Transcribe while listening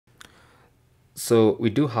So we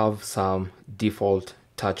do have some default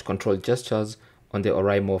touch control gestures on the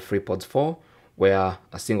Oraimo FreePods 4, where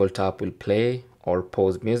a single tap will play or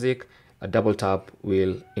pause music, a double tap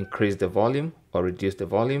will increase the volume or reduce the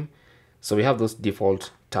volume. So we have those default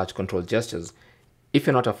touch control gestures. If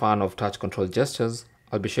you're not a fan of touch control gestures,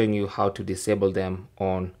 I'll be showing you how to disable them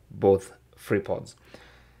on both FreePods.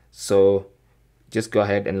 So just go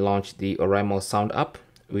ahead and launch the Oraimo Sound app,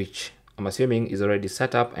 which I'm assuming is already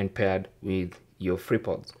set up and paired with your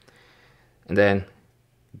FreePods. And then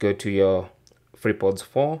go to your FreePods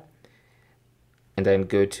 4 and then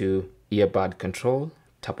go to Earbud Control,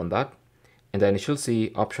 tap on that, and then you should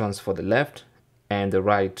see options for the left and the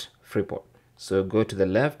right FreePod. So go to the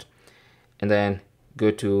left and then go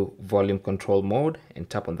to volume control mode and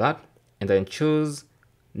tap on that, and then choose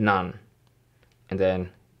none, and then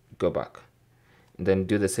go back, and then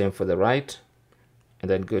do the same for the right, and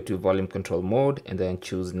then go to volume control mode and then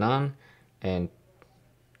choose none and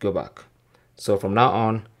go back. So from now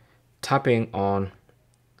on, tapping on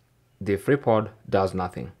the FreePod does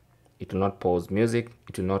nothing. It will not pause music,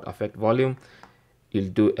 it will not affect volume. You'll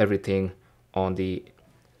do everything on the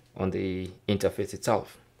interface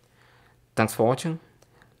itself. Thanks for watching.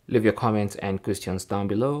 Leave your comments and questions down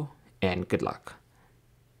below, and good luck.